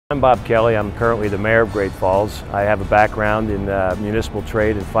I'm Bob Kelly. I'm currently the mayor of Great Falls. I have a background in municipal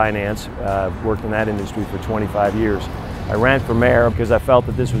trade and finance, worked in that industry for 25 years. I ran for mayor because I felt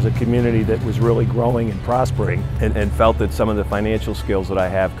that this was a community that was really growing and prospering and felt that some of the financial skills that I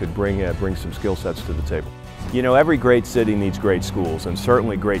have could bring some skill sets to the table. You know, every great city needs great schools, and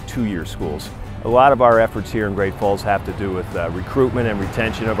certainly great two-year schools. A lot of our efforts here in Great Falls have to do with recruitment and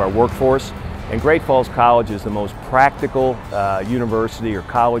retention of our workforce. And Great Falls College is the most practical university or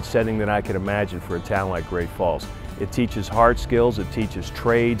college setting that I could imagine for a town like Great Falls. It teaches hard skills, it teaches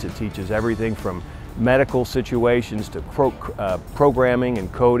trades, it teaches everything from medical situations to programming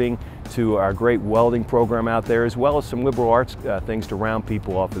and coding to our great welding program out there, as well as some liberal arts things to round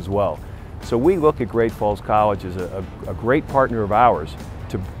people off as well. So we look at Great Falls College as a great partner of ours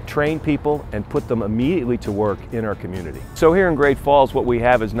to train people and put them immediately to work in our community. So here in Great Falls, what we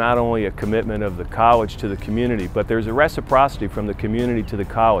have is not only a commitment of the college to the community, but there's a reciprocity from the community to the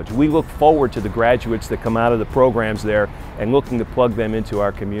college. We look forward to the graduates that come out of the programs there and looking to plug them into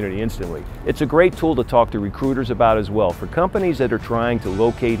our community instantly. It's a great tool to talk to recruiters about as well. For companies that are trying to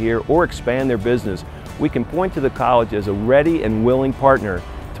locate here or expand their business, we can point to the college as a ready and willing partner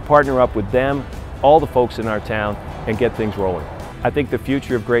to partner up with them, all the folks in our town, and get things rolling. I think the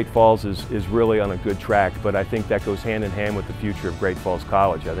future of Great Falls is really on a good track, but I think that goes hand in hand with the future of Great Falls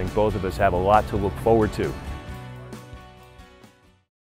College. I think both of us have a lot to look forward to.